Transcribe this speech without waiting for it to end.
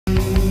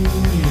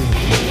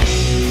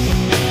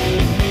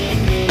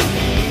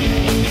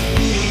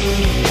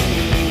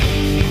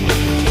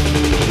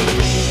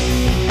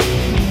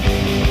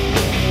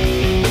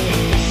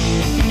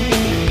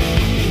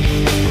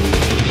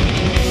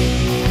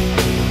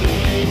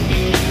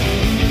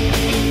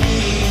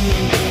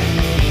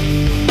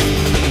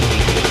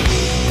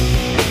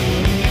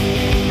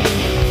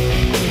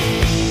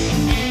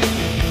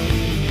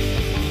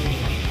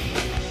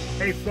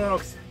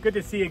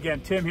Good to see you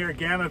again. Tim here,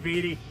 Gamma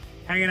VD,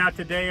 hanging out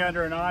today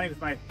under an awning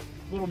with my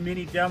little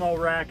mini demo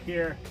rack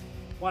here.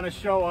 Want to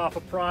show off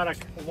a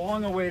product, a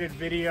long-awaited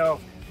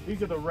video.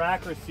 These are the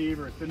rack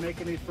receivers. Been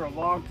making these for a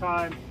long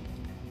time.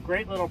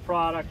 Great little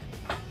product.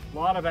 A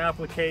lot of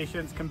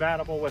applications,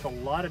 compatible with a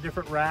lot of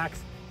different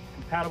racks,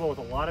 compatible with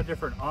a lot of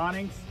different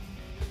awnings,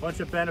 a bunch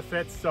of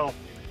benefits. So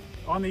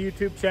on the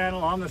YouTube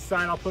channel, on the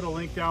site, I'll put a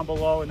link down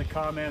below in the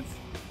comments,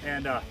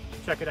 and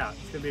check it out.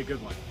 It's gonna be a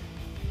good one.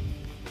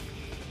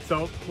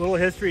 So a little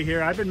history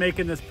here. I've been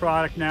making this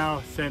product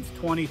now since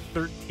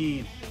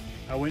 2013.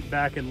 I went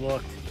back and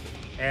looked,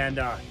 and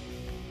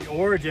the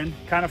origin,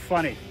 kind of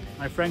funny.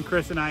 My friend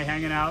Chris and I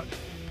hanging out,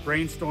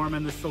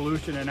 brainstorming the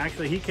solution, and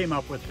actually he came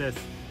up with this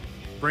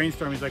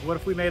brainstorm. He's like, what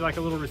if we made like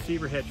a little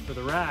receiver hitch for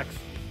the racks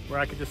where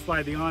I could just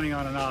slide the awning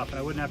on and off and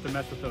I wouldn't have to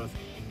mess with those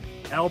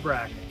L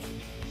brackets.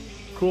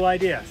 Cool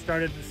idea.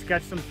 Started to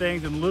sketch some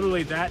things, and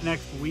literally that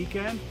next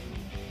weekend,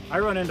 I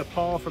run into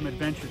Paul from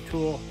Adventure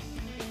Tool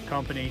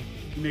Company.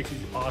 He makes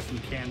these awesome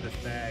canvas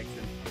bags,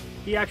 and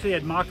he actually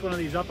had mocked one of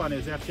these up on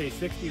his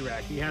FJ60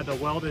 rack. He had the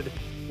welded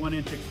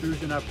 1-inch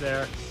extrusion up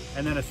there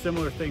and then a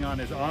similar thing on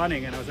his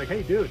awning, and I was like,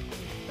 hey dude,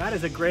 that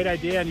is a great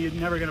idea, and you're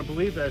never gonna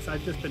believe this.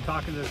 I've just been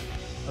talking to this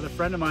other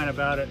friend of mine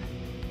about it,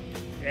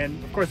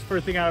 and of course the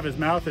first thing out of his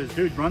mouth is,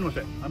 dude, run with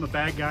it. I'm a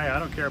bad guy, I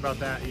don't care about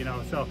that, you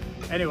know. So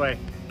anyway,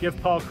 give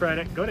Paul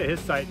credit. Go to his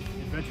site,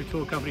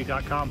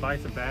 adventuretoolcompany.com, buy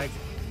some bags.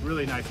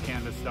 Really nice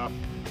canvas stuff.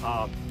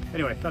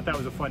 Anyway, thought that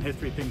was a fun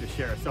history thing to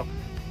share. So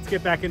let's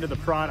get back into the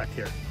product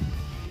here.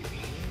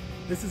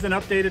 This is an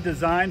updated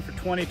design for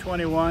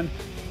 2021.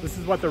 This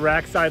is what the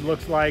rack side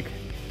looks like.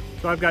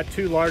 So I've got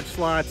two large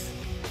slots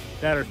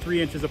that are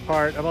 3 inches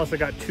apart. I've also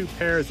got two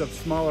pairs of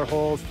smaller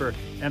holes for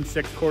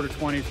M6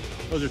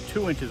 1/4-20s. Those are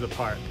 2 inches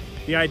apart.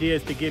 The idea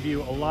is to give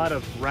you a lot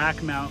of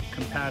rack mount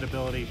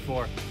compatibility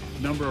for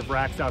a number of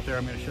racks out there.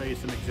 I'm going to show you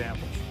some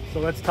examples.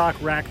 So let's talk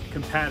rack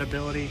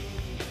compatibility.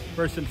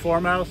 First and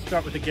foremost,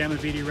 start with the Gamma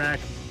VD rack.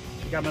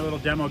 I got my little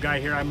demo guy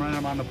here. I'm running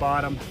them on the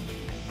bottom.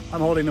 I'm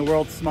holding the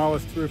world's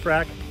smallest roof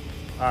rack.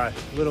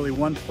 Literally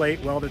one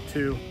plate welded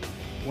to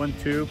one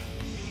tube.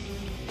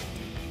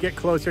 Get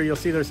closer, you'll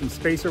see there's some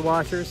spacer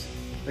washers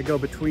that go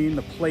between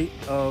the plate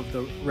of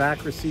the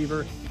rack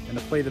receiver and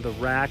the plate of the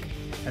rack,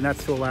 and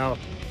that's to allow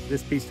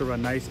this piece to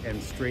run nice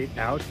and straight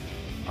out.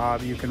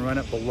 You can run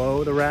it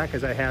below the rack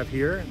as I have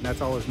here, and that's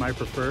always my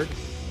preferred,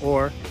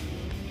 or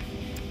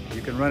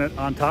you can run it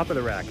on top of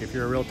the rack. If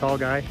you're a real tall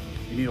guy,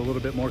 you need a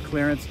little bit more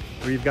clearance,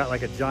 or you've got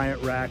like a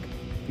giant rack.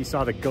 If you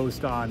saw the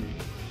Ghost On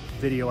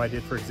video I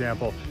did, for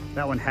example,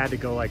 that one had to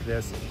go like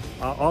this.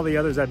 All the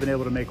others I've been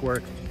able to make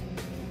work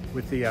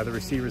with the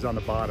receivers on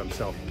the bottom.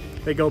 So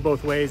they go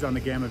both ways on the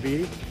Gamma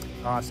VD.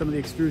 Some of the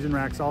extrusion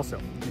racks also,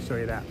 let me show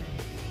you that.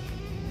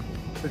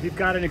 So if you've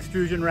got an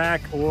extrusion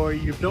rack, or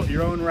you built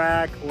your own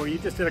rack, or you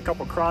just did a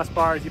couple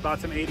crossbars, you bought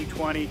some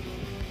 80/20.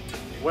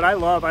 What I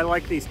love, I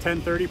like these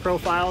 10/30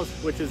 profiles,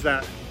 which is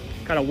that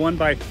kind of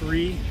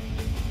 1x3,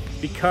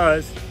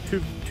 because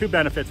two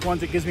benefits. One,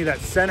 it gives me that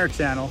center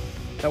channel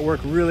that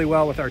work really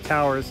well with our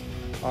towers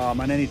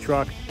on any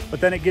truck, but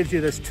then it gives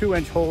you this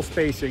 2-inch hole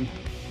spacing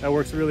that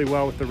works really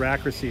well with the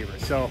rack receiver.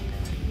 So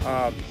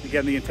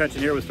again, the intention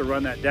here was to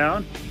run that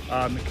down.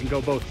 It can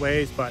go both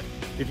ways, but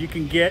if you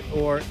can get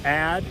or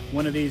add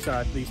one of these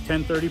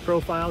 10/30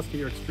 profiles to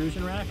your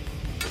extrusion rack,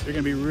 you're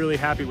gonna be really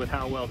happy with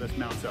how well this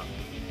mounts up.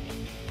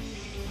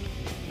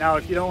 Now,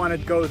 if you don't want to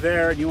go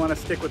there and you want to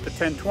stick with the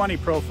 10/20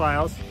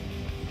 profiles,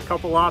 a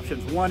couple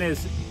options. One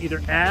is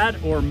either add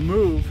or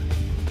move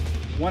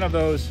one of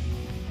those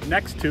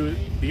next to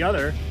the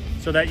other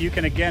so that you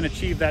can again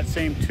achieve that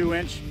same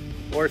 2-inch,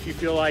 or if you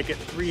feel like it,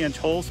 3-inch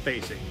hole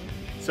spacing.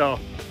 So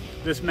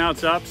this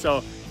mounts up,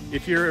 so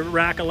if your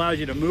rack allows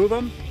you to move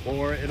them,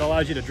 or it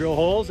allows you to drill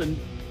holes and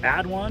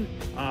add one,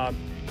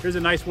 here's a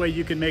nice way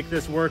you can make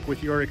this work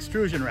with your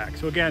extrusion rack.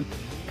 So again,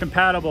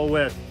 compatible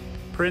with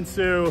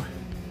Prinsu,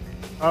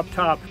 Up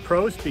Top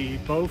Pro Speed,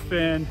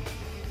 Bowfin,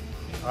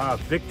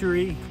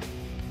 Victory,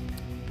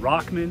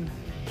 Rockman,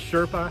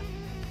 Sherpa.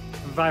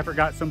 If I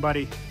forgot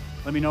somebody,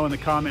 let me know in the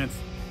comments.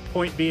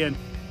 Point being,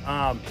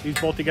 these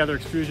bolt together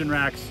extrusion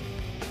racks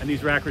and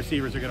these rack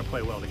receivers are gonna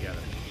play well together.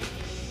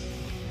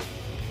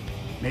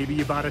 Maybe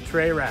you bought a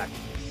tray rack,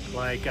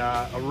 like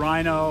a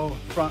Rhino,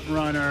 Front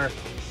Runner,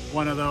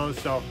 one of those.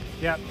 So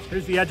yeah,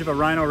 here's the edge of a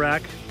Rhino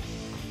rack,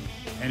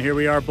 and here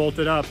we are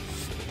bolted up.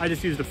 I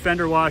just used a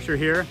fender washer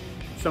here,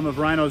 some of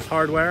Rhino's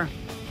hardware,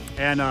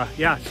 and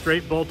yeah,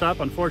 straight bolt up.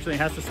 Unfortunately,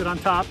 it has to sit on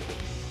top.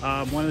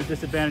 One of the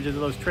disadvantages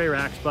of those tray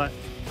racks, but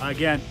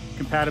again,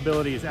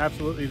 compatibility is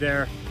absolutely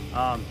there.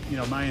 You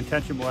know, my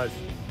intention was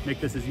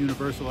make this as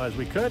universal as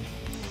we could,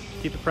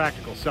 keep it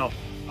practical. So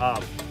a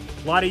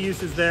lot of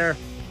uses there.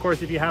 Of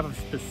course, if you have a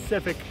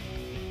specific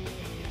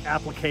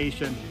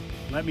application,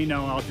 let me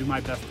know. I'll do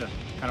my best to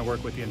kind of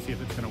work with you and see if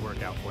it's going to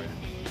work out for you.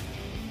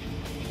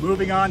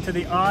 Moving on to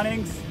the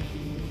awnings.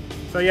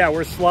 So yeah,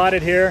 we're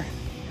slotted here.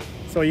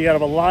 So you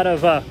have a lot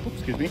of, a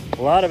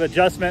lot of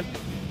adjustment,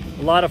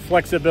 a lot of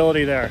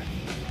flexibility there.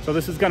 So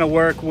this is going to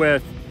work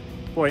with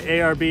boy,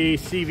 ARB,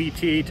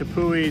 CVT,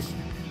 Tepuis,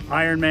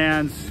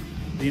 Ironmans,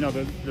 you know,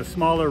 the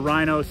smaller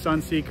Rhino,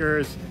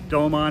 Sunseekers,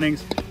 dome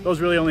awnings, those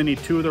really only need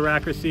 2 of the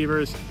rack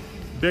receivers.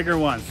 Bigger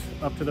ones,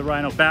 up to the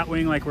Rhino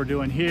Batwing like we're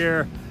doing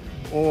here,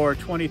 or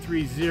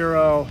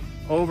 23-0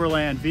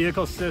 Overland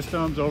Vehicle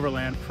Systems,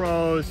 Overland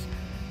Pros,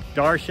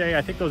 Darshay,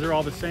 I think those are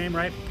all the same,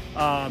 right?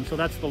 So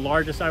that's the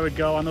largest I would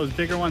go. On those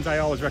bigger ones, I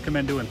always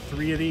recommend doing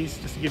 3 of these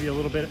just to give you a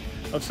little bit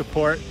of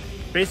support.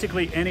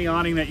 Basically, any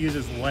awning that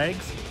uses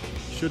legs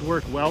should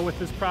work well with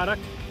this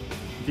product.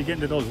 If you get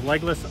into those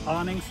legless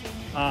awnings,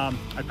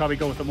 I'd probably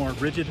go with a more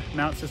rigid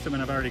mount system,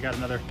 and I've already got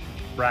another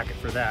bracket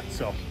for that.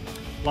 So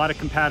a lot of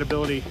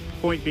compatibility.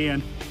 Point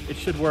being, it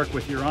should work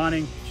with your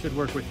awning, should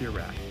work with your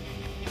rack.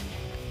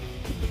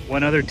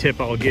 One other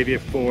tip I'll give you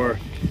for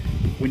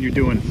when you're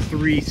doing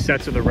 3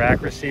 sets of the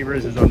rack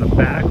receivers is on the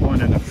back one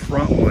and the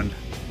front one.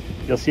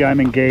 You'll see I'm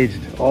engaged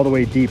all the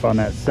way deep on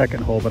that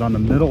second hole, but on the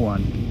middle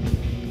one,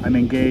 I'm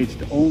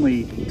engaged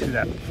only to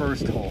that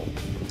first hole.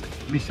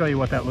 Let me show you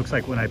what that looks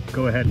like when I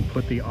go ahead and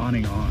put the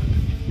awning on.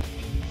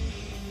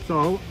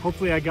 So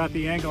hopefully I got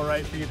the angle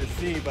right for you to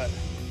see, but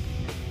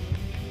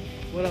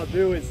what I'll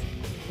do is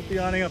put the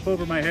awning up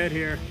over my head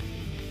here,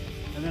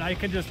 and then I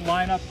can just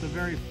line up the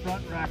very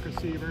front rack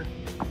receiver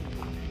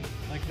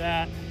like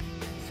that,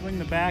 swing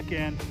the back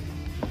end,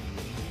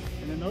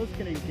 and then those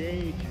can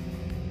engage.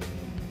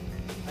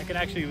 I can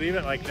actually leave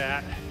it like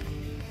that.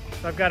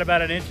 So I've got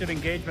about 1 inch of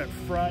engagement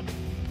front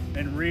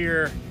and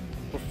rear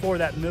before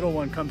that middle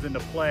one comes into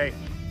play.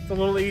 It's a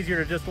little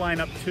easier to just line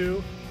up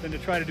 2 than to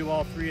try to do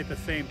all 3 at the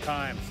same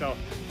time. So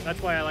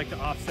that's why I like to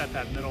offset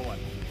that middle one.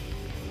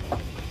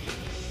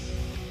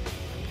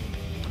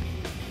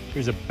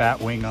 Here's a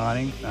Batwing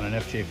awning on an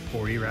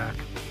FJ40 rack.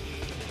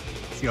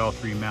 See all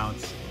 3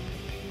 mounts.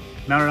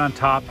 Mounted on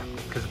top,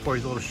 because the 40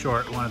 is a little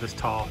short, one of this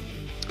tall.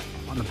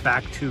 On the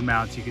back 2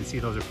 mounts, you can see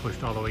those are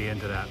pushed all the way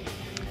into that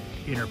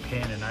inner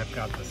pin, and I've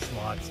got the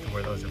slots to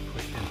where those are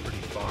pushed in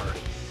pretty far.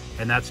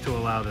 And that's to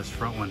allow this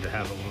front one to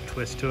have a little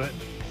twist to it.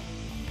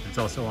 It's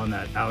also on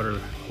that outer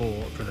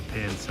hole for the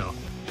pin, so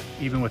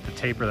even with the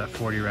taper of that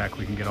 40 rack,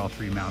 we can get all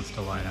 3 mounts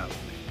to line up.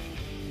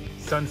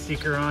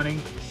 Sunseeker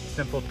awning,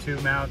 simple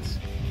 2 mounts.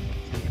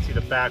 So you can see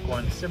the back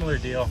one, similar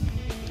deal.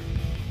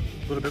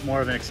 A little bit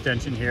more of an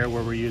extension here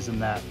where we're using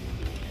that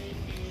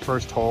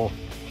first hole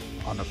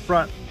on the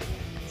front,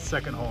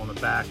 second hole in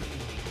the back.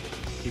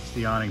 Keeps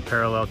the awning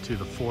parallel to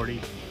the 40,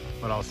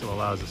 but also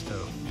allows us to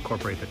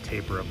incorporate the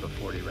taper of the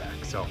 40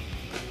 rack. So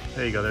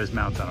there you go, there's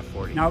mounts on a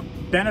 40. Now,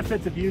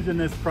 benefits of using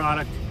this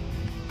product,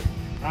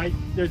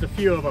 there's a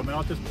few of them, and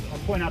I'll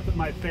point out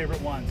my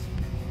favorite ones.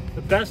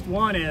 The best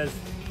one is,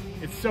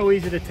 it's so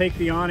easy to take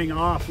the awning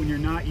off when you're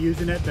not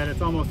using it that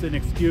it's almost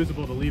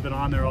inexcusable to leave it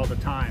on there all the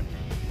time.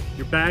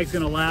 Your bag's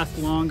gonna last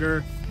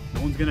longer,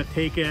 no one's gonna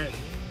take it.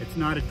 It's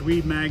not a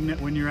dweeb magnet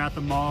when you're at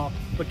the mall.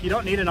 Look, you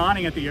don't need an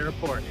awning at the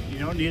airport. You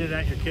don't need it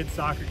at your kid's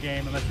soccer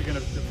game unless you're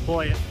gonna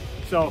deploy it.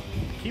 So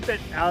keep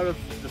it out of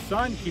the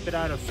sun, keep it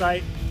out of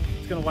sight.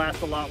 It's gonna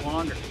last a lot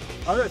longer.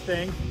 Other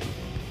thing,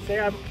 say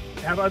I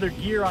have other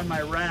gear on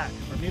my rack,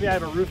 or maybe I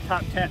have a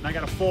rooftop tent and I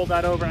gotta fold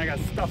that over and I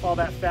gotta stuff all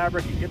that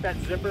fabric and get that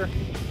zipper.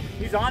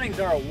 These awnings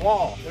are a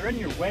wall. They're in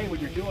your way when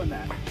you're doing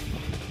that.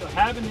 So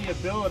having the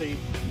ability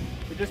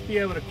to just be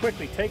able to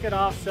quickly take it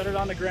off, set it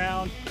on the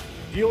ground,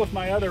 deal with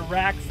my other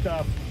rack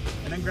stuff,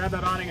 and then grab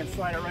that awning and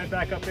slide it right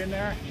back up in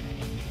there,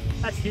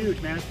 that's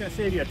huge, man. It's gonna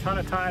save you a ton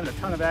of time and a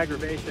ton of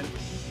aggravation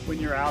when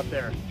you're out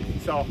there.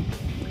 So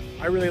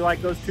I really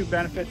like those 2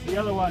 benefits. The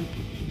other one,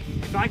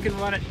 if I can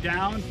run it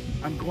down,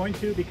 I'm going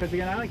to, because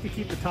again, I like to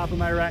keep the top of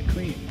my rack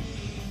clean.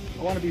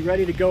 I wanna be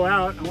ready to go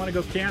out, I wanna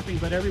go camping,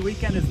 but every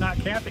weekend is not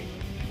camping.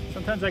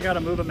 Sometimes I gotta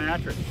move a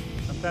mattress.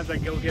 Sometimes I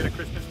go get a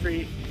Christmas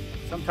tree.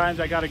 Sometimes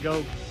I gotta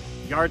go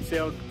yard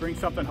sale, bring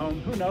something home,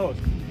 who knows?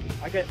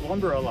 I get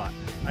lumber a lot.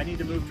 I need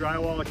to move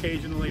drywall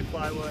occasionally,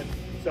 plywood.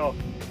 So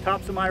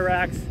tops of my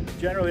racks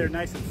generally are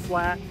nice and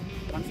flat.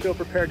 I'm still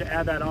prepared to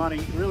add that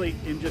awning really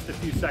in just a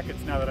few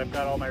seconds now that I've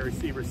got all my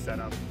receivers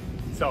set up.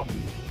 So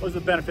those are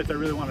the benefits I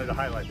really wanted to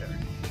highlight there.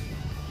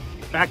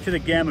 Back to the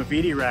Gamma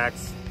VD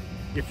racks.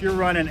 If you're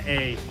running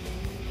a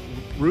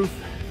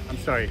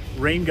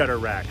rain gutter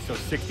rack, so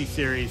 60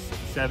 series,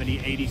 70,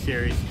 80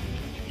 series,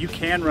 you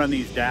can run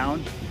these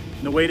down.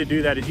 And the way to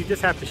do that is you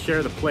just have to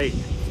share the plate.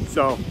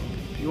 So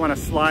you want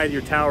to slide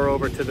your tower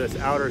over to this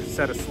outer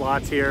set of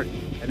slots here,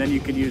 and then you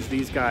can use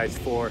these guys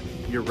for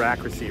your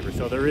rack receiver.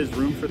 So there is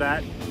room for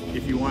that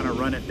if you want to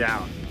run it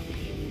down.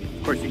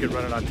 Of course, you could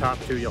run it on top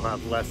too. You'll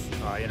have less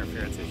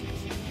interference issues.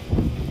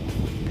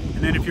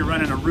 And then if you're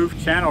running a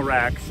roof channel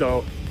rack,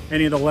 so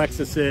any of the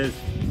Lexuses,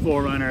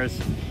 4Runners,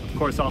 of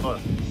course all the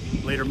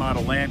later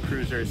model Land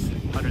Cruisers,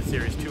 100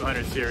 series,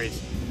 200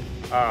 series,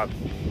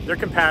 they're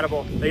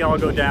compatible. They all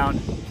go down.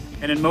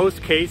 And in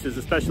most cases,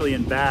 especially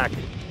in back,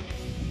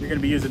 you're going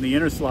to be using the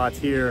inner slots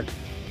here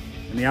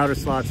and the outer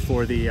slots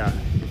for the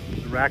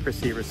rack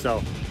receiver.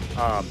 So,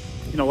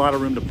 you know, a lot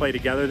of room to play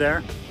together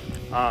there.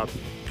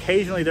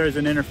 Occasionally there's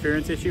an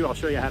interference issue. I'll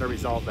show you how to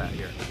resolve that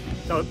here.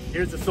 So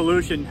here's the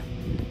solution.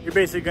 You're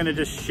basically going to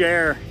just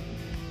share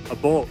a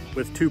bolt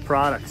with two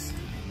products.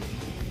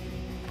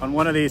 On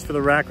one of these for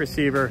the rack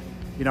receiver,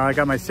 you know, I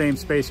got my same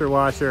spacer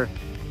washer.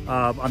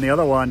 On the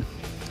other one,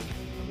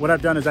 what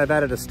I've done is I've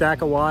added a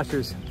stack of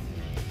washers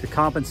to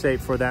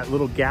compensate for that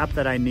little gap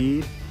that I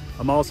need.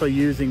 I'm also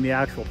using the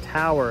actual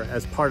tower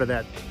as part of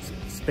that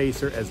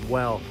spacer as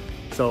well.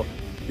 So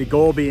the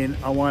goal being,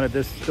 I wanted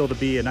this still to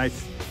be a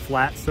nice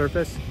flat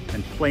surface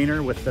and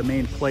planar with the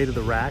main plate of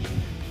the rack.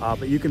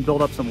 But you can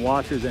build up some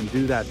washers and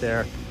do that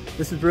there.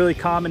 This is really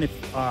common if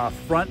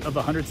front of the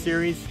 100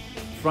 series,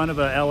 front of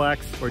a LX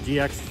or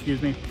GX,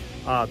 excuse me.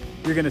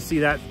 You're gonna see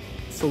that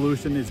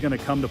solution is gonna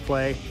come to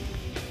play.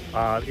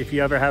 If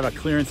you ever have a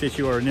clearance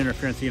issue or an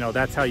interference, you know,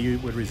 that's how you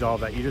would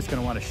resolve that. You're just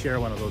gonna wanna share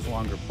one of those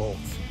longer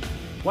bolts.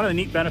 One of the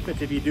neat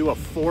benefits if you do a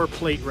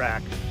 4-plate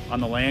rack on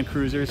the Land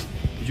Cruisers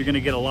is you're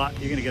gonna get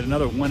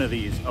another one of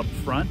these up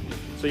front.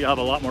 So you'll have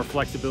a lot more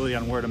flexibility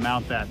on where to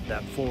mount that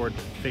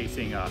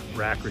forward-facing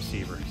rack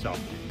receiver. So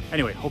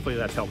anyway, hopefully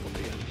that's helpful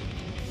to you.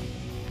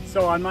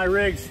 So on my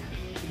rigs,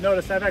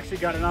 notice I've actually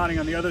got an awning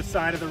on the other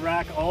side of the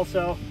rack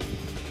also.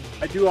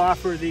 I do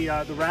offer the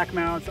rack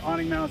mounts,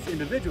 awning mounts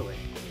individually.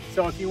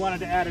 So if you wanted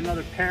to add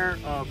another pair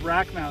of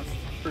rack mounts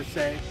per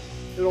se,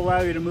 it'll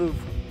allow you to move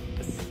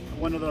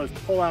one of those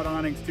pull-out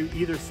awnings to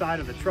either side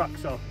of the truck.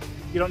 So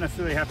you don't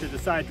necessarily have to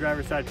decide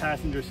driver side,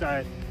 passenger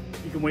side.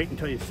 You can wait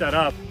until you set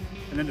up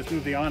and then just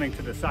move the awning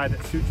to the side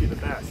that suits you the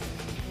best.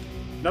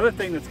 Another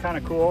thing that's kind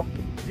of cool,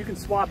 you can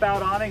swap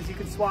out awnings, you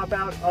can swap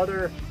out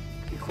other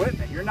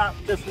equipment. You're not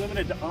just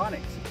limited to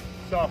awnings.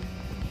 So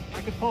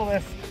I could pull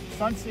this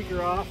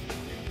Sunseeker off,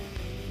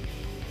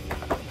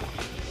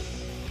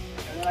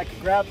 and then I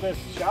could grab this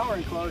shower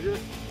enclosure,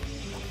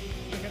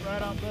 stick it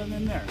right on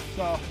in there.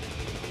 So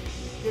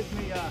it gives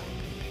me a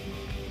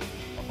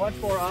bunch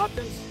more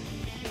options.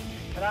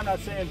 And I'm not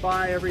saying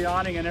buy every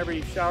awning and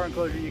every shower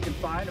enclosure you can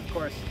find. Of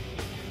course,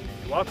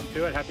 you're welcome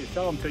to it, happy to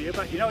sell them to you,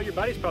 but you know, your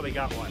buddy's probably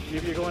got one.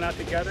 Maybe you're going out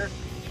together,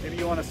 maybe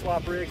you want to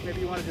swap rigs,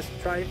 maybe you want to just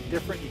try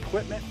different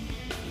equipment.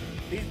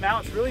 These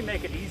mounts really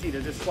make it easy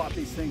to just swap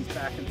these things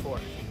back and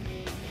forth.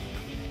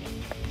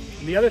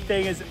 And the other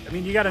thing is, I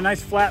mean, you got a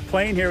nice flat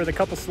plane here with a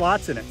couple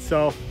slots in it,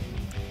 so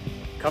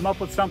come up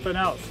with something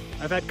else.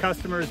 I've had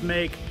customers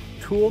make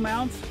tool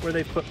mounts where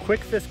they've put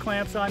quick fist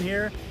clamps on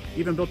here,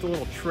 even built a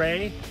little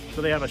tray,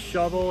 so they have a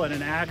shovel and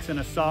an axe and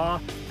a saw,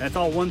 and it's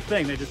all one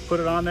thing. They just put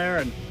it on there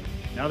and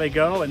now they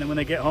go, and then when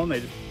they get home, they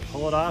just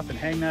pull it off and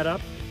hang that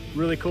up.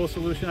 Really cool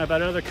solution. I've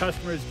had other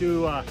customers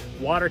do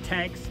water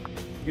tanks,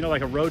 you know,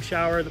 like a road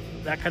shower,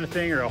 that kind of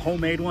thing, or a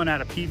homemade one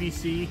out of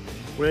PVC,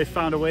 where they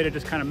found a way to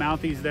just kind of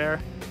mount these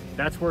there.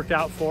 That's worked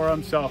out for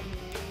them. So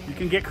you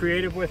can get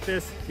creative with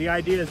this. The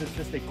idea is it's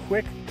just a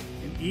quick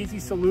and easy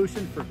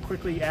solution for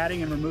quickly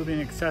adding and removing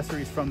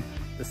accessories from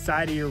the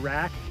side of your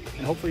rack,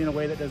 and hopefully in a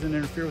way that doesn't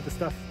interfere with the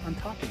stuff on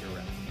top of your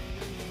rack.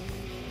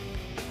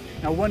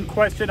 Now, one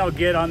question I'll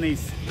get on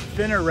these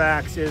thinner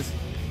racks is,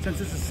 since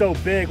this is so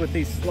big with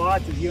these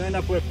slots, if you end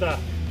up with a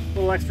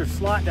little extra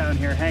slot down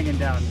here hanging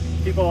down,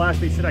 people will ask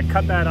me, should I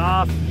cut that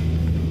off?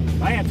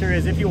 My answer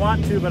is if you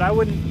want to, but I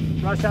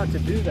wouldn't rush out to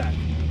do that.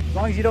 As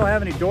long as you don't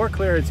have any door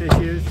clearance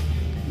issues,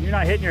 and you're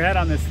not hitting your head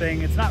on this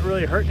thing, it's not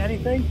really hurting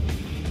anything.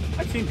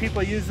 I've seen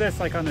people use this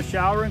like on the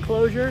shower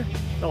enclosure.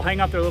 They'll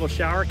hang out their little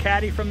shower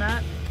caddy from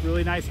that.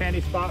 Really nice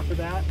handy spot for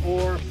that.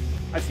 Or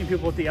I've seen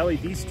people with the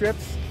LED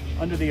strips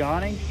under the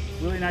awning.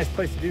 Really nice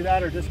place to do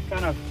that, or just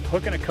kind of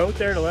hooking a coat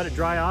there to let it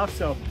dry off.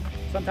 So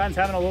sometimes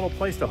having a little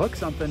place to hook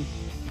something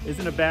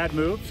isn't a bad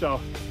move.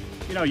 So,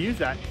 you know, use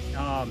that.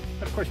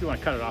 But of course, you want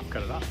to cut it off,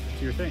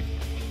 it's your thing.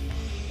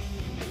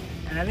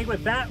 And I think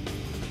with that,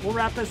 we'll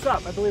wrap this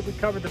up. I believe we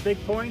covered the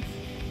big points.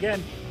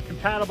 Again,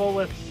 compatible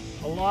with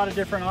a lot of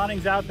different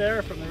awnings out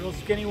there, from the real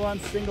skinny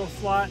ones, single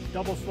slot,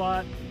 double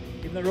slot,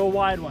 even the real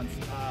wide ones.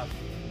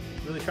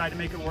 Really tried to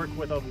make it work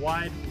with a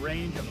wide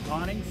range of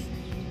awnings,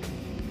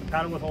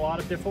 compatible with a lot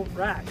of different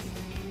racks.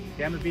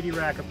 Gamma VD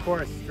rack, of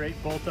course,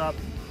 straight bolt up,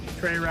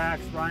 tray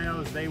racks,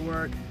 rhinos, they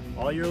work.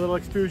 All your little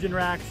extrusion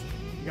racks,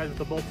 you guys with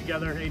the bolt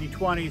together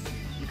 80/20s,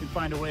 you can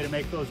find a way to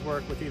make those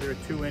work with either a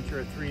 2-inch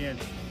or a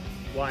 3-inch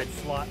wide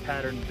slot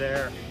pattern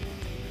there.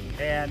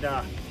 And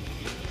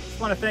just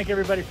want to thank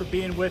everybody for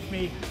being with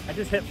me. I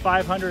just hit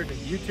 500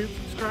 YouTube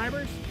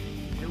subscribers.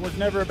 It was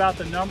never about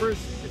the numbers.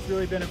 It's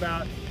really been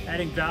about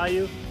adding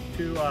value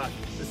to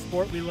the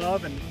sport we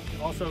love, and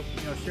also,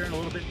 you know, sharing a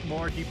little bit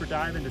more deeper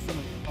dive into some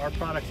of our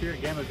products here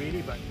at Gamma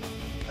VD. But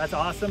that's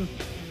awesome.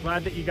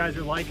 Glad that you guys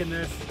are liking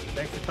this.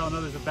 Thanks for telling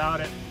others about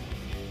it.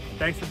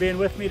 Thanks for being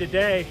with me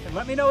today, and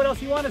let me know what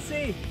else you want to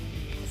see.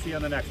 See you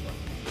on the next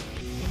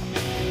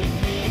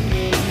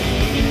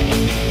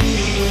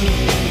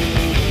one.